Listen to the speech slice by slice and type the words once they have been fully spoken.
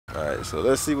Alright, so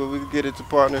let's see what we can get into,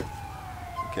 partner.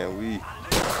 Can we?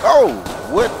 Oh,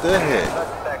 what the heck?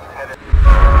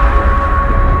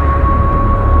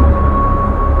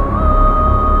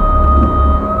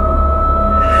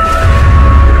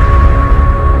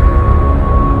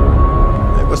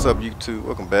 What's up, YouTube?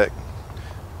 Welcome back.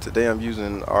 Today I'm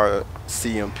using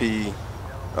Rcmp,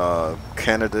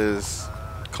 Canada's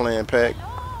clan pack.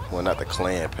 Well, not the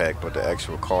clan pack, but the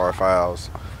actual car files.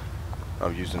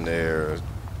 I'm using their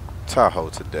Tahoe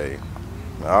today.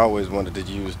 I always wanted to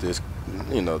use this,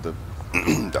 you know, the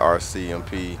the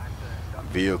Rcmp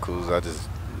vehicles. I just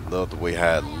love the way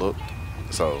how it looked.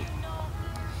 So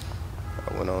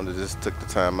I went on to just took the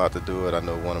time out to do it. I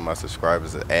know one of my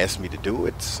subscribers had asked me to do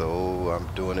it, so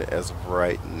I'm doing it as of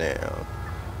right now.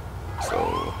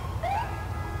 So,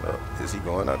 is he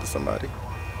going out to somebody?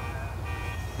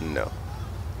 No.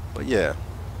 But yeah.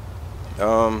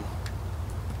 So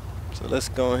let's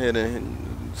go ahead and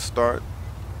start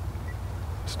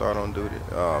on duty.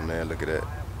 Oh man, look at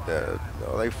that.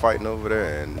 Oh, they fighting over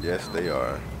there, and yes, they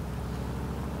are.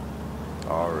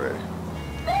 Already.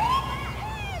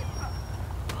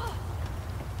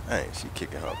 Dang, she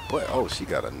kicking her butt. Oh, she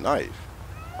got a knife.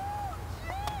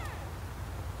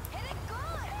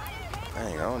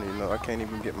 Dang, I don't even know. I can't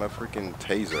even get my freaking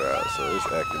taser out, so it's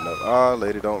acting up. Ah,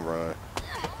 lady, don't run.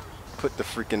 Put the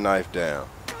freaking knife down.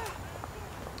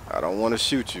 I don't want to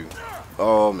shoot you.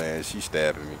 Oh man, she's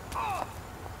stabbing me.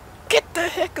 Get the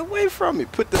heck away from me.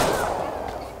 Put the...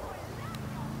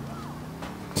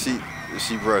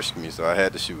 She rushed me, so I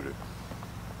had to shoot her.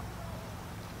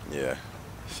 Yeah,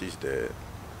 she's dead.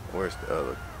 Where's the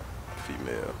other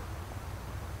female?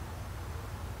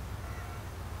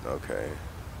 Okay.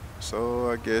 So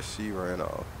I guess she ran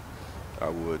off. I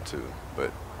would too,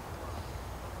 but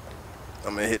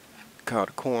I'm gonna call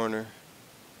the coroner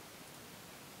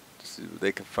to see what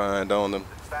they can find on them.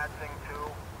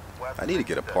 I need to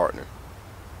get a partner.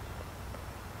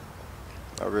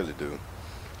 I really do.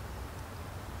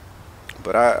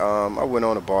 But I went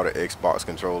on and bought an Xbox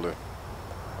controller,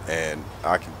 and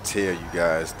I can tell you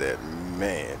guys that,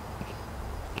 man,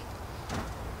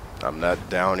 I'm not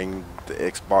downing the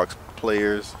Xbox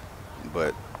players,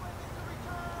 but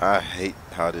I hate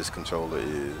how this controller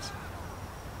is.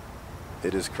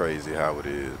 It is crazy how it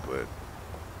is, but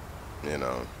you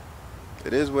know,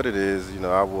 it is what it is. You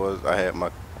know, I had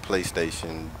my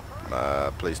PlayStation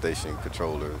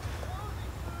controller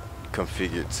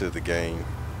configured to the game,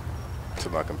 to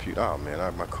my computer. Oh man,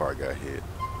 my car got hit.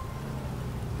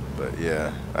 But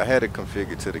yeah, I had it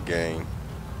configured to the game.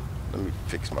 Let me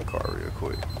fix my car real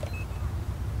quick.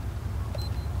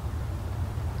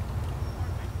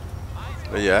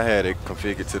 But yeah, I had it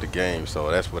configured to the game, so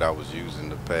that's what I was using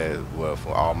the past, well,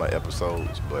 for all my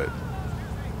episodes. But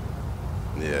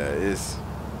yeah, it's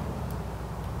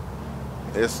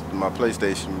my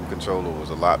PlayStation controller was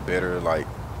a lot better. Like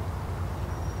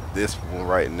this one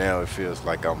right now, it feels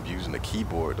like I'm using the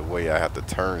keyboard the way I have to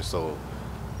turn. So,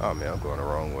 oh man, I'm going the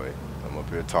wrong way. I'm up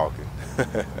here talking.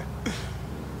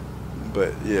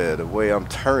 But yeah, the way I'm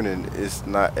turning, it's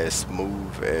not as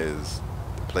smooth as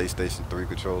the PlayStation 3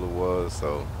 controller was.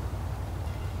 So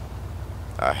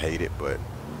I hate it, but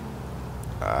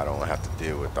I don't have to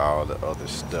deal with all the other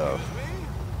stuff.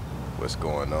 What's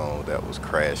going on that was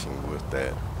crashing with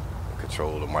that. The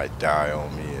controller might die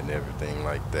on me and everything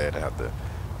like that. I have to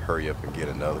hurry up and get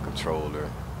another controller.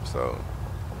 So,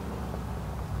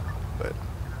 but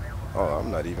oh,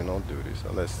 I'm not even on duty.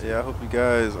 So let's see. Yeah, I hope you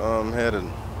guys had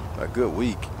a good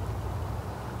week.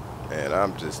 And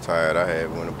I'm just tired. I had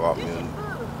went and bought me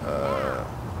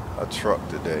a truck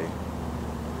today.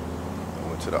 I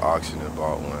went to the auction and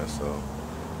bought one, so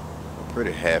I'm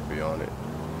pretty happy on it.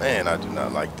 Man, I do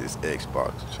not like this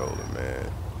Xbox controller,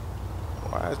 man.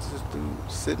 Why is this dude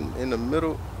sitting in the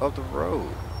middle of the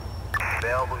road?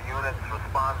 Available units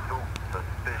respond to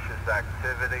suspicious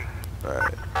activity.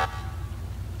 Alright.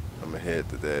 I'm gonna head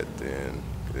to that then.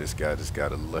 This guy just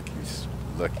got a lucky.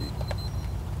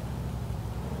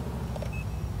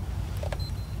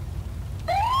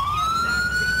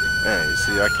 Man, you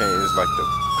see, I can't, it's like the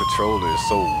controller is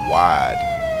so wide.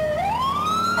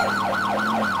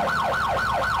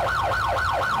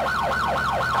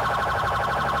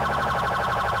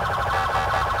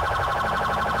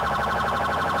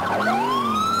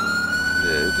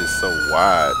 Yeah, it's just so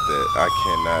wide that I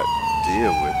cannot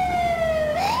deal with it.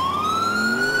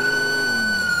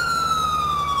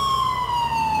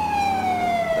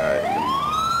 Alright, let me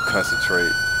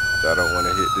concentrate. I don't want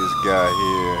to hit this guy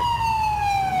here.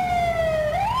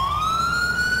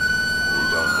 You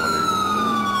don't want to even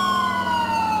move.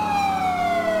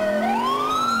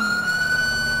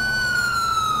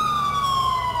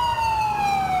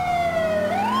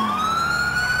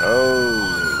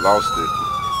 lost it.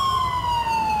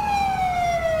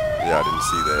 Yeah, I didn't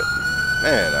see that.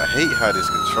 Man, I hate how this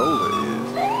controller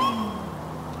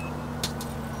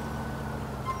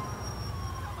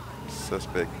is.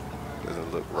 Suspect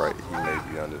doesn't look right. He may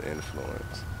be under the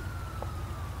influence.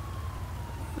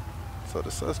 So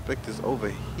the suspect is over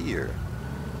here.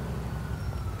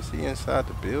 Is he inside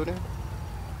the building?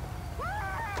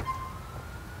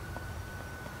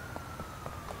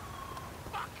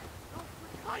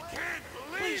 I can't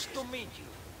believe Pleased to meet you.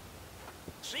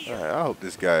 See you. Alright, I hope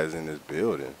this guy is in this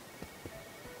building.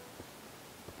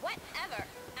 Whatever,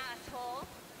 asshole.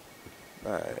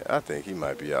 Alright, I think he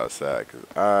might be outside because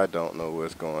I don't know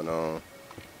what's going on.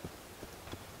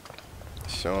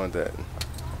 Showing that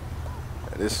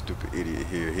this stupid idiot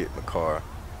here hit my car.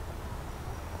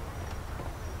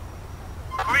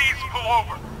 Please pull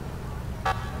over.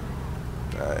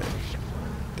 Alright.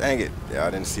 Dang it. Yeah, I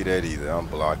didn't see that either. I'm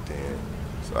blocked in.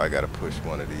 So I gotta push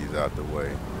one of these out the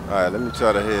way. Alright, let me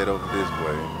try to head over this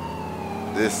way.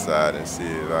 This side and see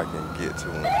if I can get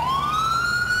to him.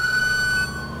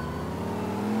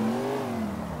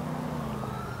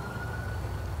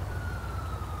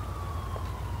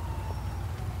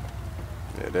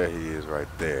 Yeah, there he is right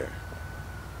there.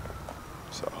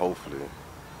 So hopefully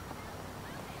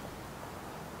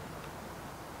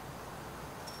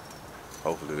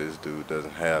this dude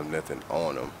doesn't have nothing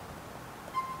on him.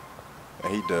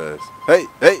 And he does. Hey,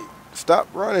 hey, stop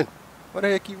running. What the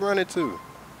heck you running to?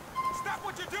 Stop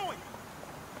what you're doing.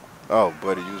 Oh,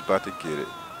 buddy, you was about to get it.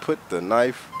 Put the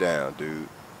knife down, dude.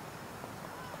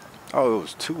 Oh, it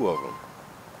was two of them.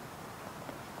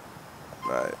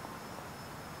 Alright.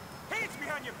 Hands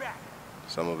behind your back.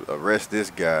 So I'm gonna arrest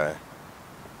this guy,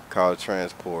 call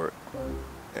transport,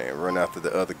 and run after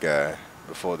the other guy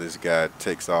before this guy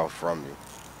takes off from me.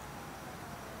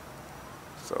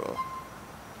 So,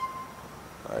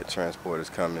 alright, transport is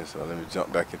coming, so let me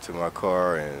jump back into my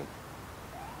car and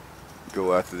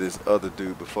go after this other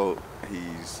dude before he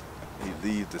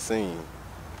leaves the scene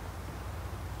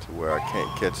to where I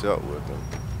can't catch up with him.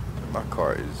 My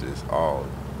car is just all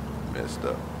messed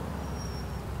up.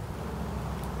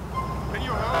 Can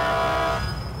you help?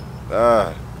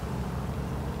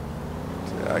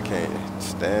 I can't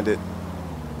stand it.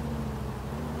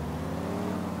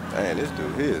 Dang, this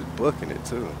dude here is booking it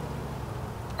too.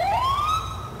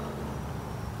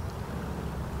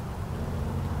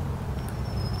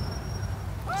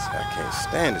 I can't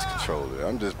stand this controller.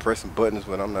 I'm just pressing buttons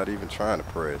when I'm not even trying to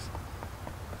press.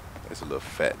 It's a little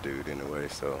fat dude anyway,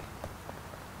 so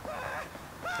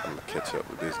I'm gonna catch up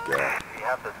with this guy. We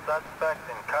have the suspect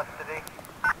in custody.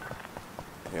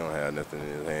 He don't have nothing in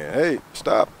his hand. Hey,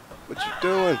 stop! What you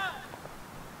doing?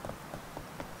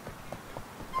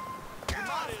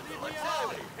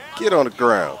 Get on the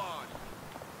ground.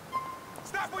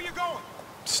 Stop where you're going.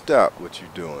 Stop what you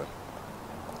doing.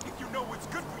 If you know what's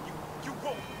good for you, you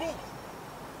won't move.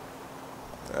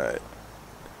 Alright.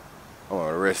 I'm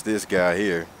gonna arrest this guy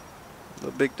here.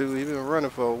 Little big dude, he been running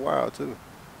for a while too.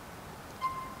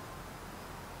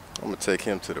 I'm gonna take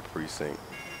him to the precinct.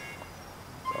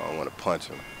 I don't want to punch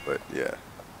him, but yeah.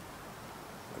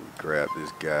 Let me grab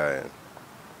this guy and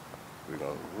we're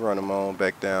gonna run him on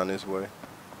back down this way.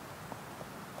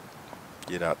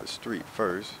 Get out the street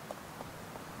first.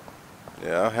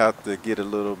 Yeah, I'll have to get a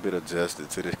little bit adjusted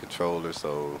to this controller,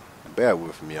 so bear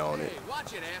with me on it. Hey,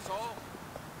 watch it, asshole.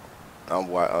 I'm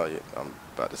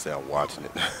about to say I'm watching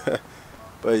it.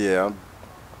 But yeah,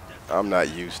 I'm not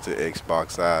used to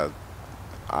Xbox.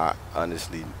 I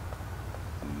honestly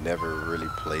never really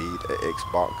played an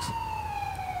Xbox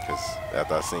because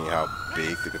after I seen how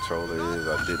big the controller is,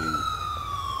 I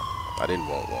didn't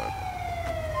want one.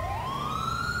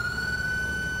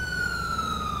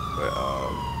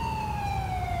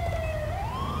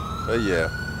 But yeah,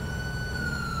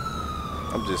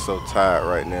 I'm just so tired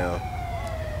right now.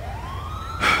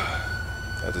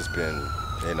 I've just been,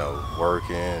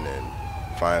 working and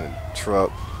finding a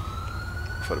truck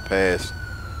for the past.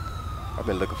 I've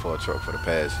been looking for a truck for the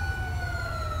past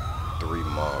 3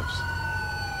 months.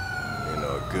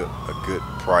 A good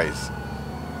price.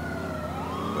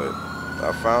 But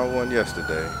I found one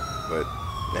yesterday, but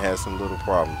it has some little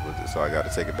problems with it, so I got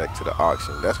to take it back to the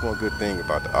auction. That's one good thing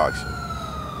about the auction.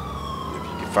 If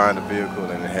you can find a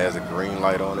vehicle and it has a green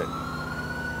light on it,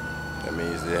 that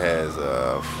means it has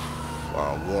a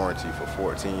warranty for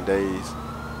 14 days.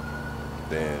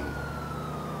 Then,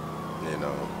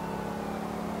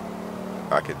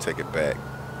 I can take it back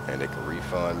and they can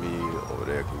refund me, or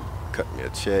they can cut me a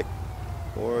check,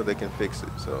 or they can fix it.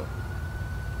 So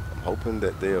I'm hoping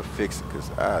that they'll fix it because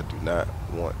I do not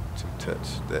want to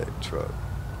touch that truck.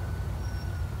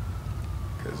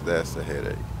 because that's a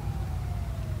headache.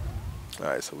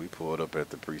 Alright, so we pulled up at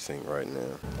the precinct right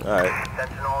now. Alright.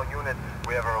 Attention all units,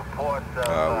 we have a report of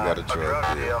We got a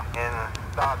truck deal in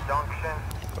South Junction.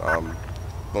 So I'm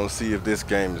gonna see if this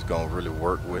game is gonna really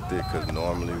work with it, because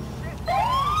normally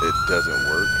it doesn't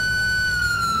work.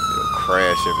 It'll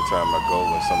crash every time I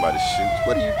go when somebody shoots.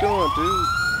 What are you doing, dude?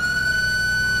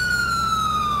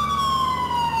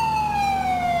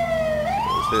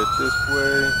 Let's head this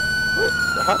way. What?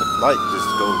 How did the light just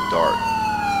go dark?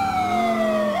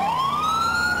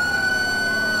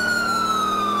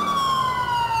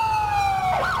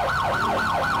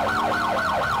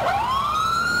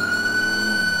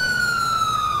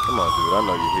 Come on, dude. I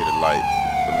know you hear the light.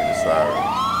 I mean, the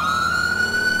sirens.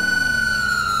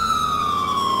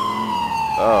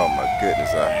 Oh my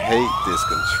goodness, I hate this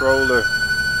controller.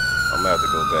 I'm gonna have to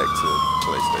go back to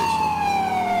PlayStation.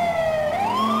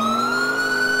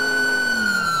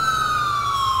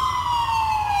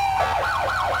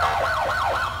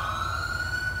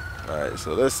 Alright,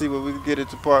 so let's see what we can get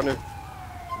into, partner.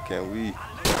 Can we?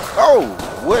 Oh,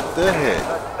 what the heck?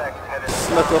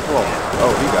 Snuck up on me.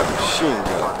 Oh, he got a machine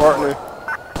gun, partner.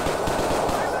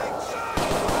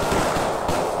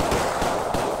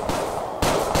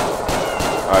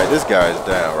 Alright, this guy is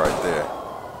down right there.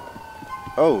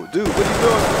 Oh, dude, what are you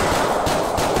doing?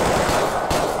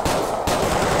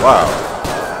 Wow.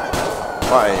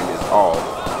 My aim is off.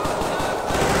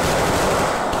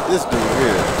 This dude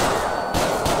here.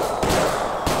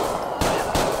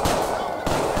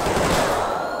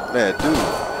 Man,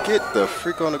 dude, get the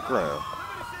freak on the ground.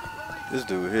 This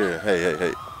dude here.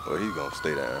 Hey. Well, he's gonna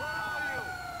stay down.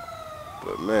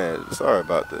 But man, sorry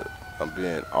about that. I'm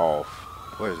being off.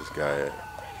 Where's this guy at?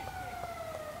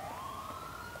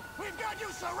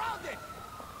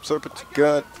 Serpent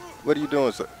gun. What are you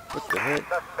doing, sir? What the heck?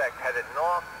 Suspect headed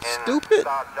north in Stupid.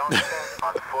 South Junction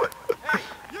on foot. Hey,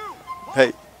 you!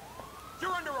 Hey.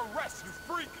 You're under arrest, you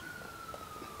freak!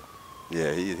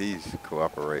 Yeah, he's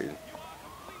cooperating.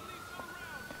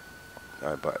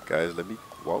 Alright, but guys, let me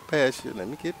walk past you. Let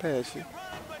me get past you. Run,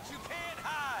 but you can't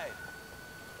hide.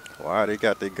 Why they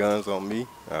got their guns on me?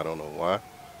 I don't know why.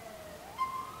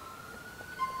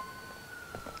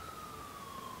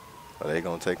 Are they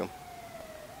gonna take them?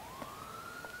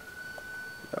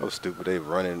 That was stupid. They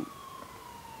running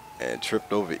and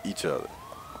tripped over each other.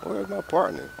 Where's my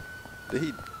partner? Did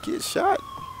he get shot?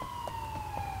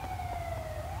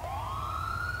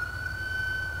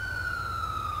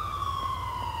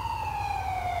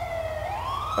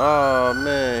 Oh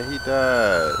man, he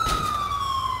died.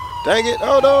 Dang it!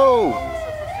 Oh no!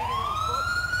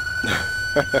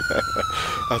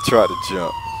 I tried to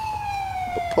jump.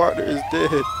 My partner is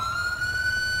dead.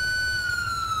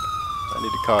 I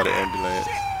need to call the ambulance.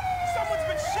 Someone's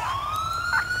been shot!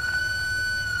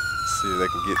 See if they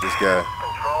can get this guy.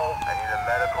 Control, I need a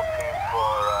medical team for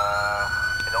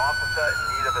an officer in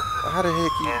need of assistance. How the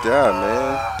heck you in, die,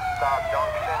 man? South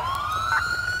Junction.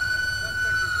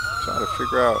 Trying to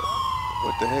figure out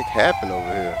what the heck happened over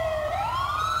here.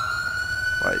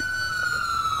 Like,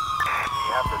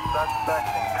 You have the suspect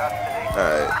in custody.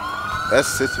 alright, that's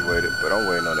situated, but I'm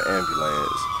waiting on the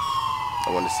ambulance. I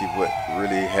want to see what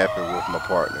really happened with my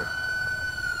partner.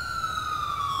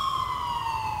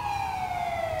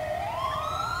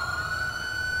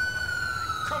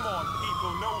 Come on,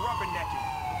 people, no rubbernecking.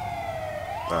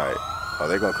 Alright, are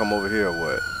they gonna come over here or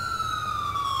what?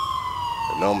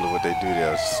 And normally what they do,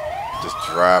 they'll just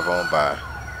drive on by.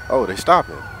 Oh, they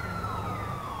stopping.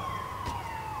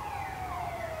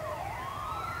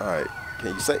 Alright,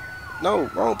 can you say? No,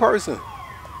 wrong person.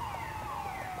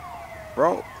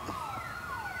 Wrong.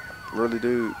 Really,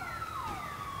 dude?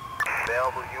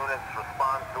 Available units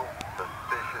respond to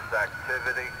suspicious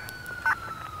activity.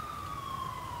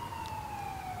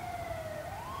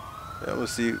 Yeah, I'm gonna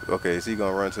see. Okay, is he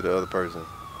gonna run to the other person?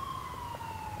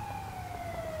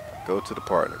 Go to the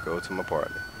partner. Go to my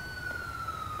partner.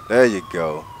 There you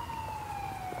go.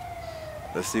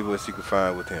 Let's see what you can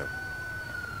find with him.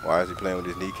 Why is he playing with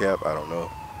his kneecap? I don't know.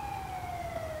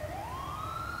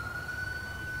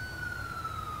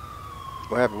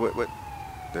 What happened? What?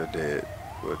 They're dead.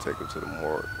 We'll take them to the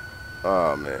morgue.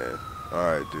 Oh man.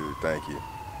 All right, dude. Thank you.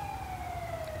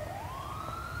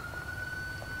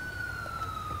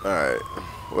 All right.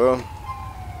 Well,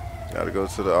 gotta go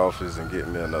to the office and get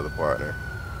me another partner.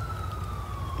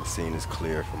 The scene is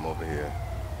clear from over here.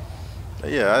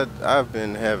 But yeah, I've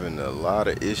been having a lot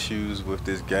of issues with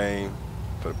this game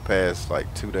for the past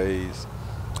like 2 days.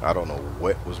 I don't know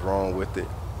what was wrong with it,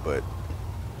 but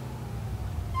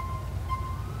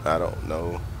I don't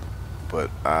know. But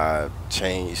I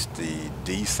changed the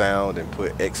D sound and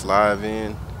put X Live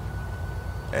in,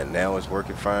 And now it's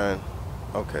working fine.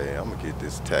 Okay, I'm gonna get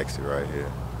this taxi right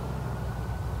here.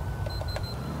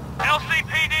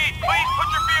 LCPD, please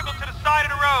put your vehicle to the side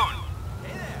of the road.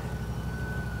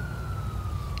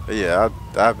 But yeah,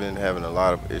 I've been having a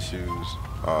lot of issues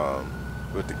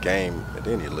with the game, and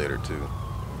then you litter too.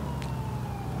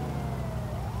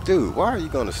 Dude, why are you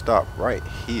gonna stop right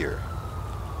here?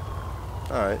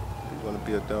 Alright, you wanna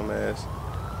be a dumbass?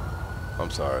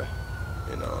 I'm sorry.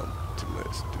 You know, I'm too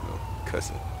much to do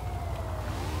cussing.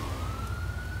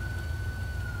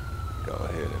 Go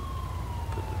ahead and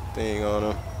put the thing on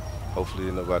him.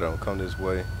 Hopefully nobody don't come this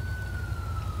way.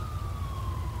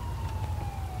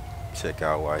 Check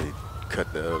out why he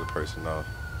cut the other person off.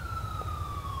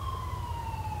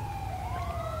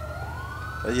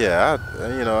 But yeah,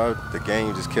 the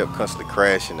game just kept constantly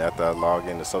crashing after I logged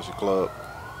into Social Club,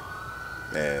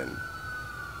 and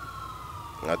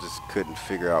I just couldn't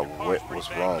figure out what was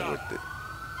wrong with it.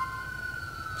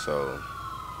 So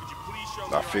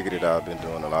I figured it out. I've been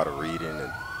doing a lot of reading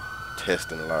and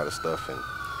testing a lot of stuff, and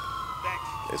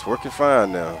it's working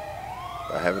fine now.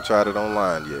 I haven't tried it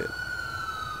online yet.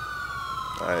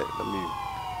 Alright, let me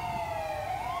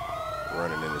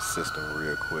run it in the system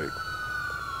real quick.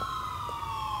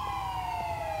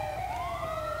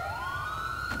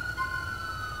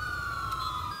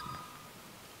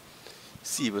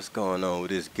 See what's going on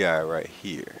with this guy right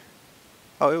here.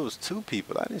 Oh, it was 2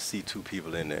 people. I didn't see 2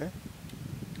 people in there.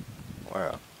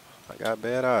 Wow, I got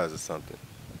bad eyes or something.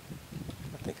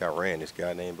 I think I ran this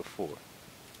guy name before.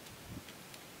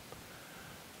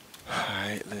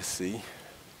 Alright, let's see.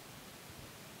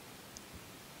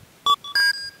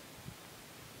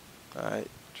 Alright,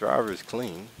 driver is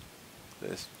clean.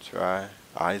 Let's try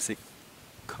Isaac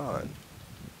Khan.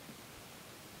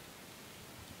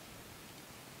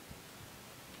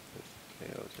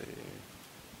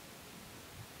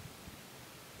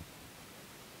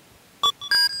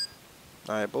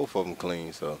 Alright, both of them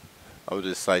clean, so I would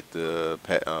just cite the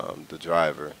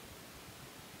driver.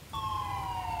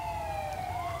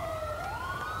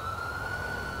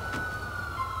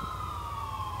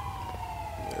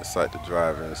 Yeah, cite the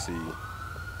driver and see,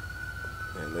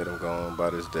 and let him go on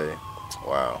about his day.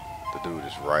 Wow, the dude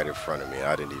is right in front of me.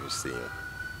 I didn't even see him.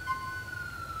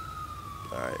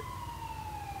 Alright.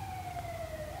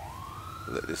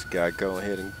 Let this guy go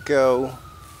ahead and go.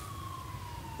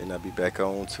 And I'll be back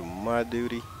on to my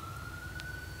duty.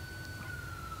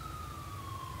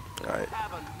 Alright.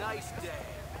 Have a nice day.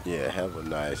 Yeah, have a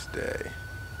nice day.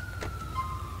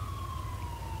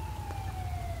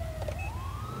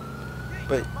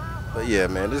 But yeah,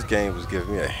 man, this game was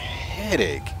giving me a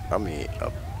headache. I mean,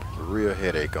 a real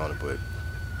headache on it, but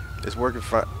it's working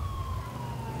fine.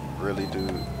 Really,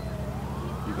 dude?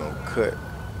 You gonna cut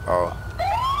off?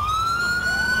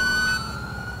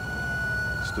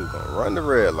 Dude gonna run the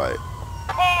red light.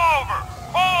 Pull over!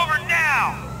 Pull over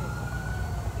now!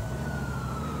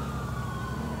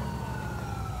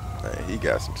 Man, he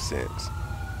got some sense.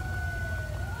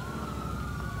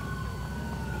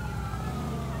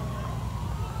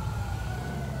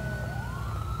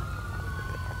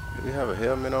 Do he have a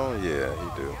helmet on? Yeah, he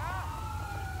do.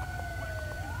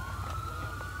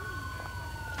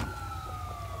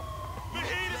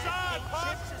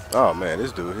 Oh man,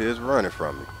 this dude here is running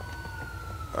from me.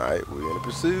 Alright, we're in a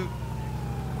pursuit.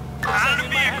 Out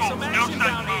of vehicle, no such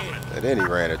movement. And then he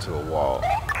ran into a wall. This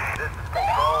is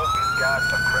control, we've got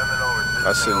a criminal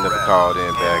I should have never called in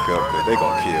back up, but they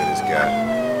gonna kill this guy.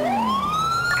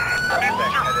 This is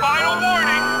your final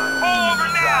warning. Pull over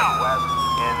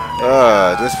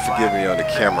now. Just forgive me on the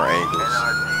camera angles,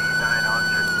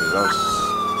 because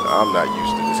I'm not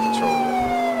used to this controller.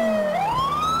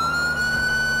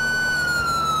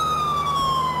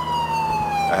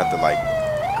 I have to like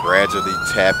gradually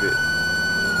tap it.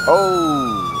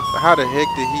 Oh, how the heck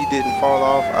did he didn't fall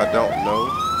off? I don't know.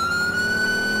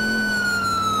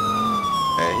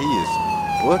 And he is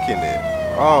booking it.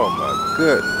 Oh my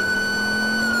goodness.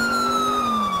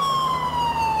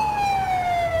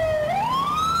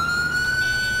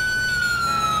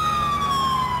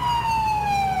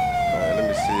 Alright, let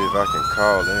me see if I can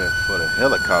call in for the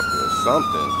helicopter or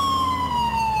something.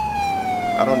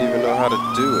 I don't even know how to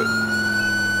do it.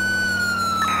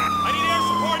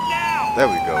 There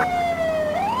we go.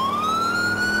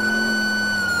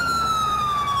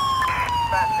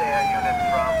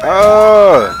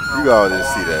 Oh, you all didn't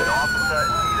see that.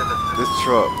 This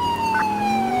truck.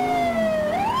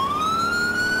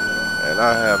 And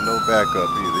I have no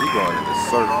backup either. He's going in the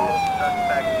circle.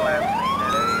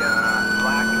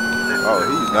 Oh,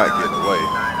 he's not getting away.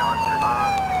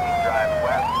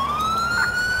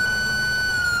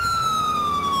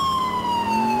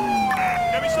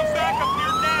 Give me some backup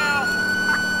here now.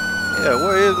 Yeah,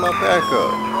 where is my backup?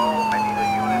 Control, I need a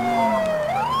unit form.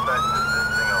 Suspect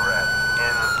resisting arrest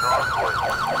in Northwood.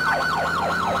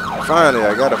 Finally,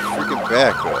 I got a freaking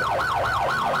backup.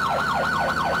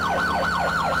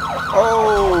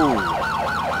 Oh!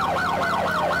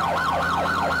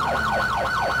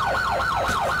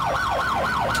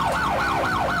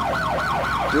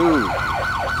 Dude,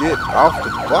 get off the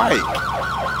bike.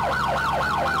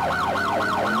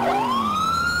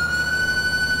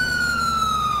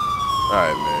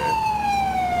 Alright, man.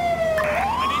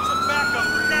 I need some backup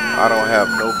now. I don't have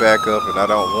no backup and I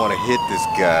don't want to hit this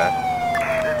guy.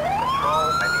 Control,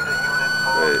 I need a unit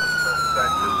form. Wait.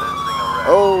 Suspect resisting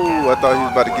arrest. Oh, I thought he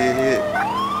was about to get hit.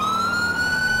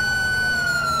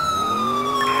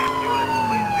 Units,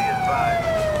 please be advised.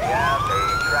 We have a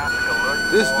traffic alert.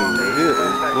 This dude here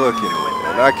is booking it,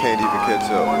 and I can't even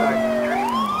catch up with him.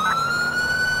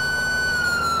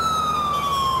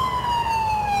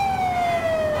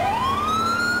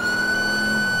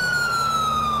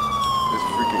 This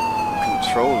freaking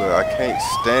controller, I can't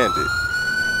stand it.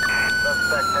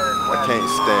 I can't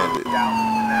stand it.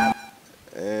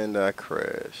 And I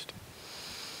crashed.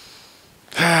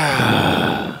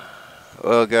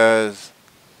 Well, guys,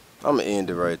 I'm gonna end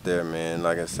it right there, man.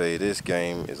 Like I say, this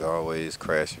game is always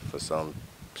crashing for some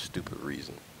stupid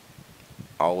reason.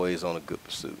 Always on a good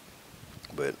pursuit.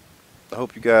 But I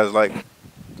hope you guys like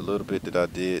the little bit that I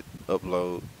did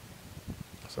upload.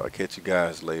 So I'll catch you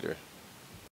guys later.